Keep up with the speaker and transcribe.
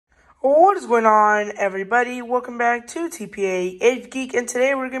What is going on, everybody? Welcome back to TPA Avgeek, and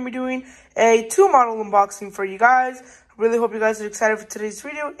today we're going to be doing a 2-model unboxing for you guys. I really hope you guys are excited for today's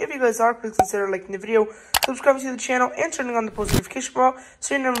video. If you guys are, please consider liking the video, subscribing to the channel, and turning on the post notification bell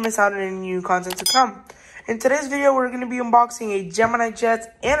so you never miss out on any new content to come. In today's video, we're going to be unboxing a geminijets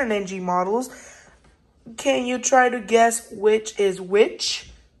and an NG models. Can you try to guess which is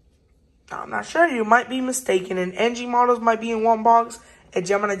which? I'm not sure. You might be mistaken. An NG models might be in one box. A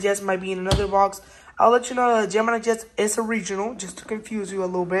geminijets might be in another box. I'll let you know that geminijets is a regional, just to confuse you a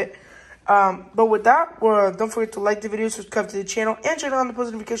little bit. But with that, don't forget to like the video, subscribe to the channel, and turn on the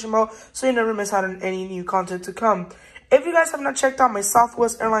post notification bell so you never miss out on any new content to come. If you guys have not checked out my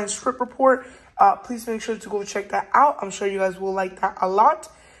Southwest Airlines trip report, please make sure to go check that out. I'm sure you guys will like that a lot.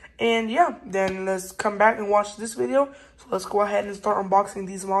 And yeah, then let's come back and watch this video. So let's go ahead and start unboxing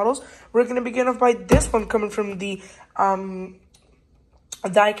these models. We're going to begin off by this one coming from the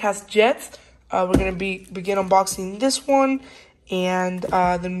die-cast jets. We're going to begin unboxing this one and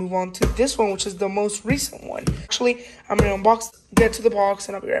then move on to this one, which is the most recent one. Actually, I'm going to get to the box,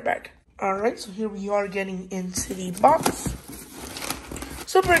 and I'll be right back. Alright, so here we are getting into the box.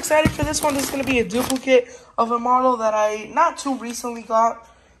 Super excited for this one. This is going to be a duplicate of a model that I not too recently got.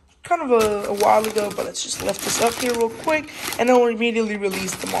 Kind of a while ago, but let's just lift this up here real quick, and then we'll immediately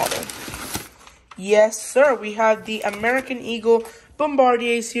release the model. Yes, sir. We have the American Eagle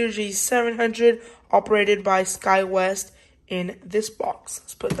Bombardier Series 700 operated by SkyWest in this box.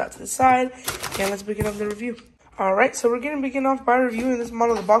 Let's put that to the side and let's begin on the review. Alright, so we're going to begin off by reviewing this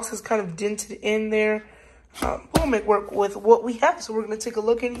model. The box is kind of dented in there. We'll make work with what we have. So we're going to take a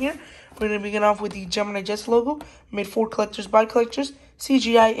look in here. We're going to begin off with the geminijets logo, made for collectors by collectors.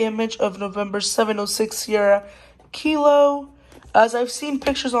 CGI image of November 706 Sierra Kilo. As I've seen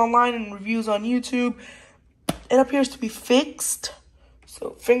pictures online and reviews on YouTube, it appears to be fixed.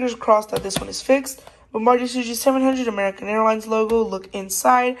 So fingers crossed that this one is fixed. Bombardier Series 700 American Airlines logo. Look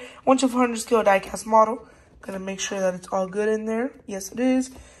inside. 1/400 scale die-cast model. Gonna make sure that it's all good in there. Yes, it is.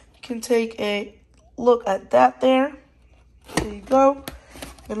 You can take a look at that there. There you go.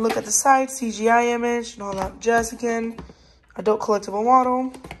 And look at the side. CGI image and all that jazz again. Adult collectible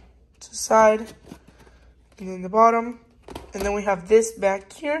model. To the side. And then the bottom. And then we have this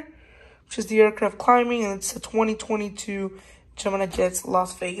back here, which is the aircraft climbing, and it's a 2022 geminijets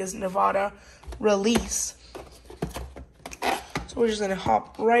Las Vegas, Nevada release. So we're just going to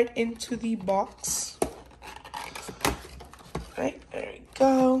hop right into the box. Right, there we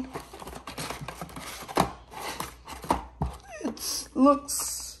go. It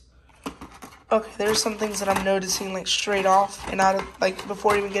looks... Okay, there's some things that I'm noticing like straight off and out of, like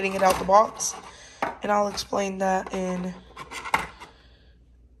before even getting it out the box. And I'll explain that in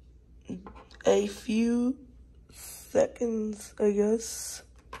a few seconds, I guess.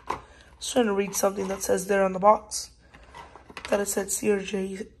 I was trying to read something that says there on the box. That it said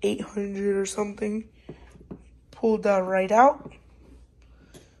CRJ 800 or something. Pulled that right out.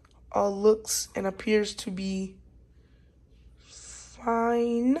 All looks and appears to be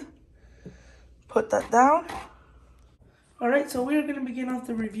fine. Put that down. Alright, so we are going to begin off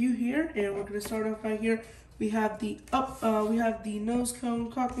the review here, and we're going to start off right here. We have the nose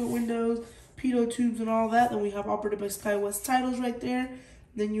cone, cockpit windows, pitot tubes, and all that. Then we have operated by SkyWest titles right there.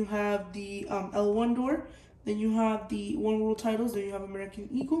 Then you have the L1 door. Then you have the One World titles. Then you have American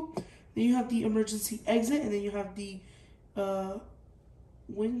Eagle. Then you have the emergency exit, and then you have the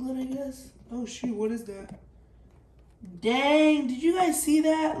winglet, I guess. Oh shoot, what is that? Dang, did you guys see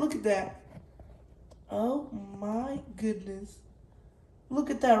that? Look at that. Oh my goodness. Look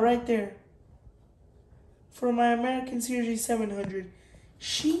at that right there. For my American Series 700.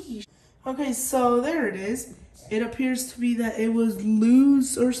 Sheesh. Okay, so there it is. It appears to be that it was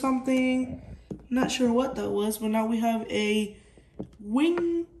loose or something. Not sure what that was, but now we have a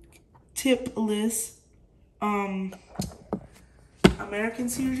wing tipless American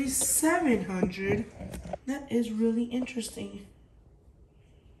Series 700. That is really interesting.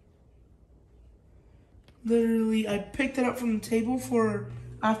 Literally, I picked it up from the table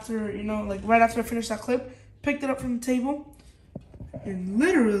after, you know, like right after I finished that clip. Picked it up from the table. And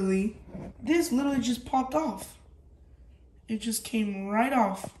literally, this literally just popped off. It just came right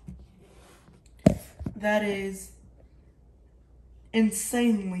off. That is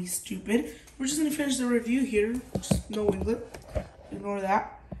insanely stupid. We're just going to finish the review here. Just no winglet. Ignore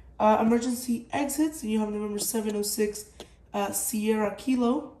that. Emergency exits. And you have November 706 Sierra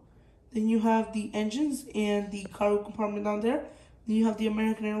Kilo. Then you have the engines and the cargo compartment down there. Then you have the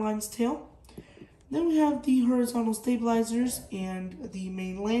American Airlines tail. Then we have the horizontal stabilizers and the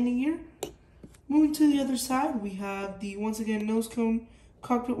main landing gear. Moving to the other side, we have the, once again, nose cone,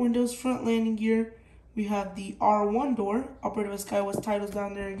 cockpit windows, front landing gear. We have the R1 door, operated by SkyWest titles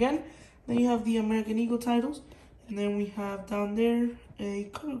down there again. Then you have the American Eagle titles. And then we have down there a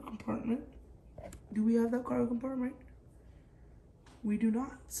cargo compartment. Do we have that cargo compartment? We do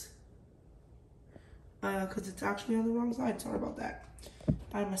not. Because it's actually on the wrong side. Sorry about that.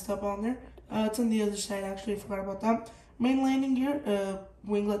 I messed up on there. It's on the other side, actually. I forgot about that. Main landing gear,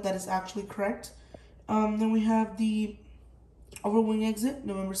 winglet that is actually correct. Then we have the overwing exit,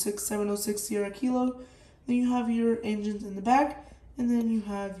 November 6, 706 Sierra Kilo. Then you have your engines in the back. And then you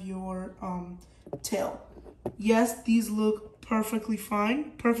have your tail. Yes, these look perfectly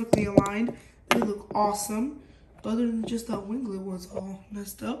fine, perfectly aligned. They look awesome. Other than just that winglet was all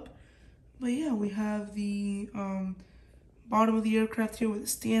messed up. But yeah, we have the bottom of the aircraft here with the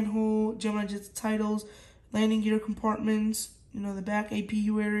stand hole, geminijets titles, landing gear compartments, you know, the back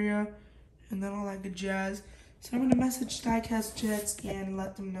APU area, and then all that good jazz. So I'm going to message Diecast Jets and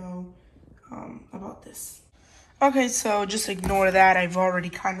let them know about this. Okay, so just ignore that. I've already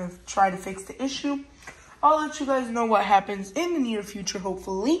kind of tried to fix the issue. I'll let you guys know what happens in the near future,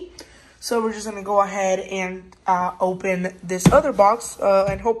 hopefully. So we're just going to go ahead and open this other box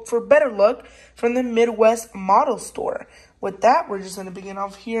and hope for better luck from the Midwest Model Store. With that, we're just going to begin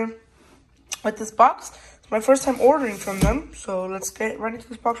off here with this box. It's my first time ordering from them, so let's get right into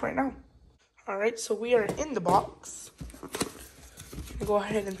this box right now. All right, so we are in the box. I'll go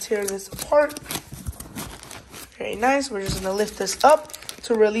ahead and tear this apart. Very nice. We're just going to lift this up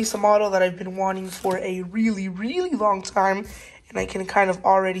to release a model that I've been wanting for a really, really long time. And I can kind of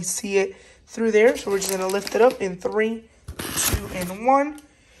already see it through there. So we're just going to lift it up in 3, 2, and 1.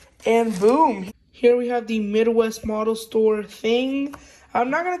 And boom. Here we have the Midwest Model Store thing. I'm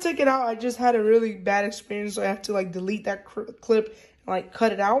not going to take it out. I just had a really bad experience. So I have to like delete that clip and like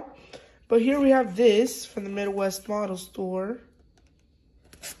cut it out. But here we have this from the Midwest Model Store.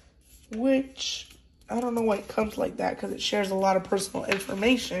 Which I don't know why it comes like that because it shares a lot of personal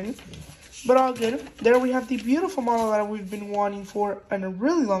information. But all good. There we have the beautiful model that we've been wanting for in a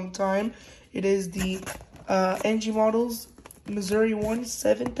really long time. It is the NG Models Missouri 1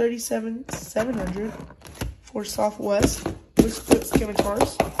 737-700 for Southwest with split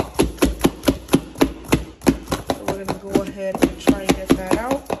scimitars. So we're going to go ahead and try and get that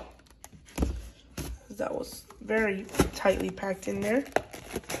out. That was very tightly packed in there.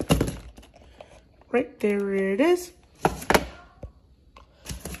 Right there it is.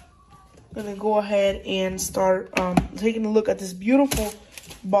 I'm gonna go ahead and start taking a look at this beautiful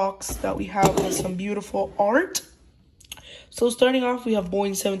box that we have with some beautiful art. So starting off, we have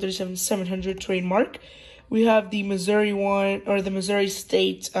Boeing 737-700 trademark. We have the Missouri one, or the Missouri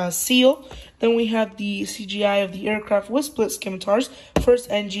State seal. Then we have the CGI of the aircraft with split scimitars.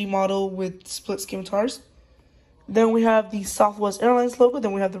 First NG model with split scimitars. Then we have the Southwest Airlines logo.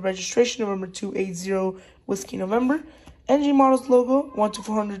 Then we have the registration, November 280 Whiskey November. NG Models logo,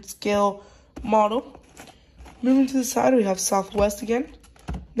 1/400 scale model. Moving to the side, we have Southwest again.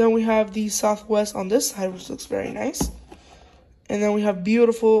 Then we have the Southwest on this side, which looks very nice. And then we have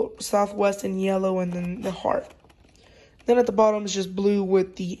beautiful Southwest in yellow and then the heart. Then at the bottom is just blue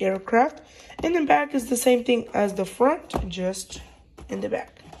with the aircraft. And then back is the same thing as the front, just in the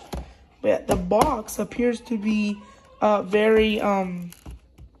back. But yeah, the box appears to be very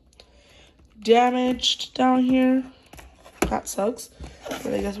damaged down here. That sucks.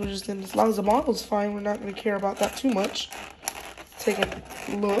 But I guess we're just gonna, as long as the model's fine, we're not gonna care about that too much. Take a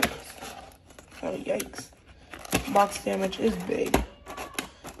look. Oh, yikes. Box damage is big.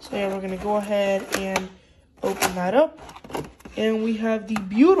 So yeah, we're gonna go ahead and open that up. And we have the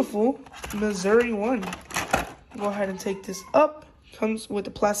beautiful Missouri one. Go ahead and take this up. Comes with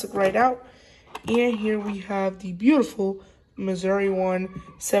the plastic right out. And here we have the beautiful Missouri one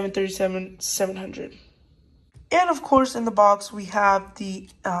 737-700. And of course, in the box, we have the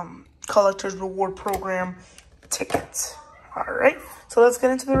Collector's Reward Program ticket. All right, so let's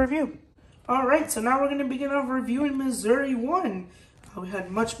get into the review. All right, so now we're going to begin our review in Missouri 1. We had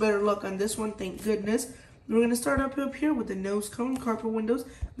much better luck on this one, thank goodness. We're going to start up here with the nose cone, carpet windows.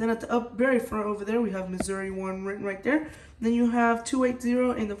 Then at the very front over there, we have Missouri 1 written right there. Then you have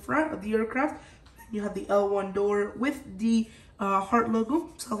 280 in the front of the aircraft. Then you have the L1 door with the heart logo,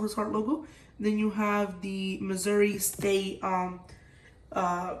 Southwest heart logo. Then you have the Missouri State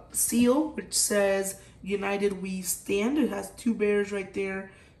seal, which says United We Stand. It has 2 bears right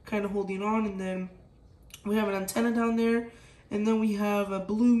there kind of holding on. And then we have an antenna down there. And then we have a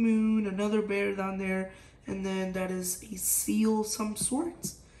blue moon, another bear down there. And then that is a seal of some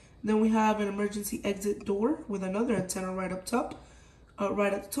sorts. Then we have an emergency exit door with another antenna right up top,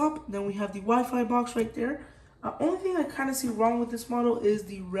 right at the top. Then we have the Wi-Fi box right there. Only thing I kind of see wrong with this model is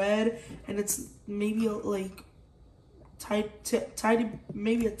the red, and it's maybe like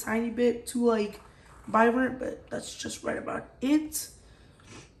maybe a tiny bit too like vibrant, but that's just right about it.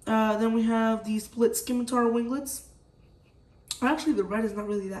 Then we have the split scimitar winglets. Actually, the red is not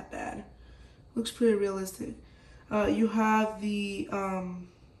really that bad. Looks pretty realistic. You have the, of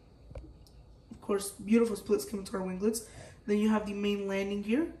course, beautiful split scimitar winglets. Then you have the main landing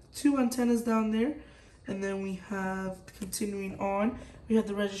gear, 2 antennas down there. And then we have, continuing on, we have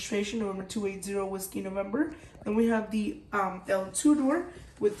the registration, November 280 Whiskey November. Then we have the L2 door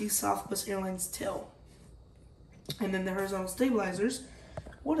with the Southwest Airlines tail. And then the horizontal stabilizers.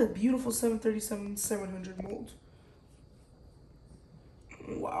 What a beautiful 737-700 mold.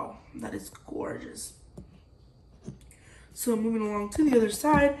 Wow, that is gorgeous. So moving along to the other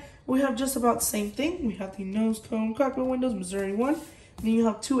side, we have just about the same thing. We have the nose cone cockpit windows, Missouri 1. Then you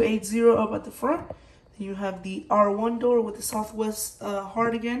have 280 up at the front. Then you have the R1 door with the Southwest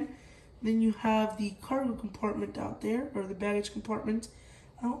heart again. Then you have the cargo compartment out there, or the baggage compartment.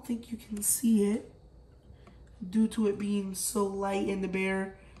 I don't think you can see it due to it being so light and the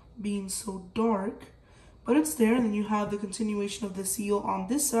bear being so dark. But it's there. And then you have the continuation of the seal on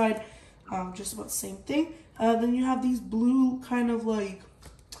this side. Just about the same thing. Then you have these blue kind of like,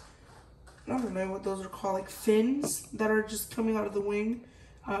 I don't know what those are called, like fins that are just coming out of the wing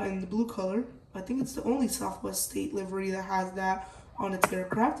in the blue color. I think it's the only Southwest state livery that has that on its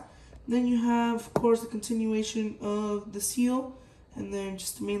aircraft. Then you have, of course, the continuation of the seal, and then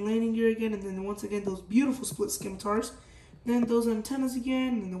just the main landing gear again, and then once again those beautiful split scimitars. Then those antennas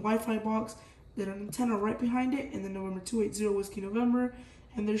again, and then the Wi-Fi box. Then an antenna right behind it, and then November 280 Whiskey November.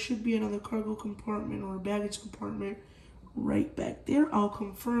 And there should be another cargo compartment or a baggage compartment right back there. I'll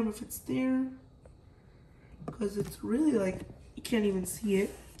confirm if it's there, because it's really like, you can't even see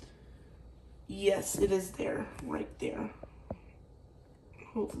it. Yes, it is there, right there.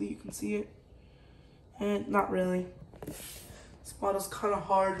 Hopefully you can see it. And not really. This model's kind of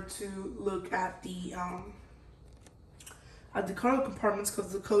hard to look at the cargo compartments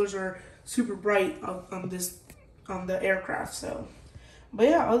because the colors are super bright on the aircraft. So, but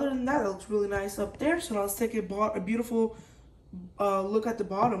yeah, other than that, it looks really nice up there. So now let's take a beautiful look at the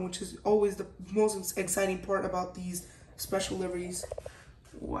bottom, which is always the most exciting part about these special liveries.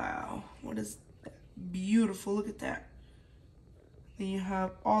 Wow, what is that? Beautiful, look at that. Then you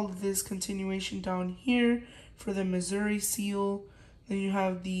have all of this continuation down here for the Missouri seal. Then you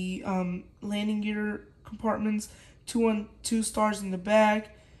have the landing gear compartments, two stars in the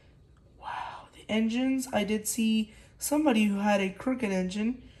back. Wow, the engines, I did see somebody who had a crooked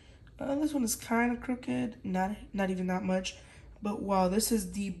engine. This one is kind of crooked, not even that much. But wow, this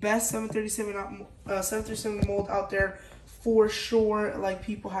is the best 737 mold out there for sure, like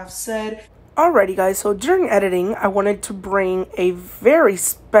people have said. Alrighty guys, so during editing, I wanted to bring a very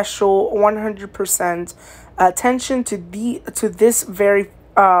special 100% attention to this very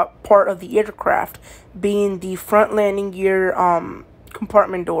part of the aircraft, being the front landing gear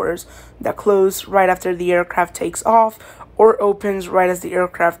compartment doors that close right after the aircraft takes off, or opens right as the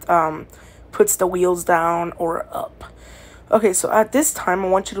aircraft puts the wheels down or up. Okay, so at this time, I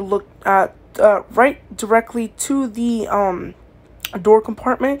want you to look at right directly to the door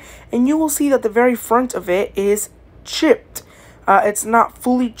compartment, and you will see that the very front of it is chipped. It's not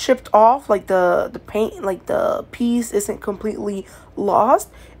fully chipped off, like the paint, like the piece isn't completely lost.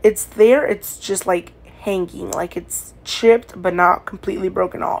 It's there, it's just like hanging, like it's chipped but not completely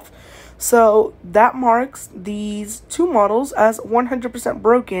broken off. So that marks these two models as 100%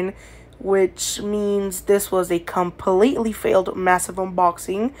 broken, which means this was a completely failed massive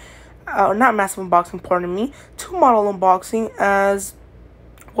unboxing. Not massive unboxing, pardon me. Two model unboxing, as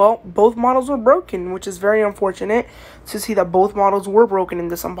well, both models were broken, which is very unfortunate to see that both models were broken in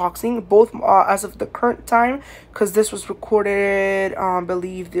this unboxing. Both as of the current time, because this was recorded, I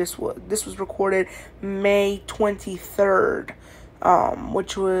believe this was recorded May 23rd,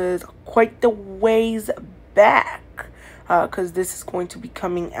 which was quite the ways back. Because this is going to be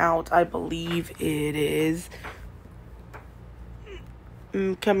coming out, I believe it is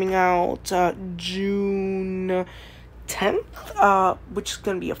coming out June 10th, which is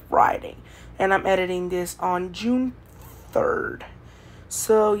going to be a Friday. And I'm editing this on June 3rd.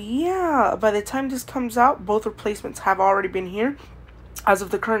 So yeah, by the time this comes out, both replacements have already been here. As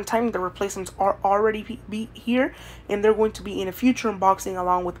of the current time, the replacements are already be here, and they're going to be in a future unboxing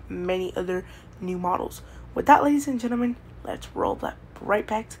along with many other new models. With that, ladies and gentlemen, let's roll that right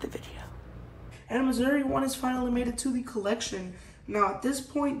back to the video. And Missouri 1 has finally made it to the collection. Now, at this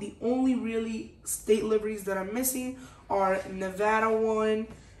point, the only really state liveries that I'm missing are Nevada 1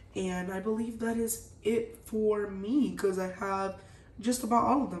 And I believe that is it for me because I have just about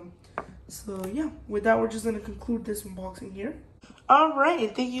all of them. So yeah, with that, we're just going to conclude this unboxing here. Alright,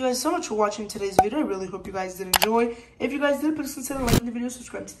 and thank you guys so much for watching today's video. I really hope you guys did enjoy. If you guys did, please consider liking the video,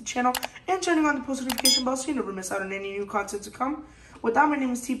 subscribe to the channel, and turning on the post notification bell so you never miss out on any new content to come. With that, my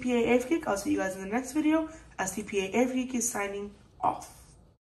name is TPA Avgeek. I'll see you guys in the next video as TPA Avgeek is signing off.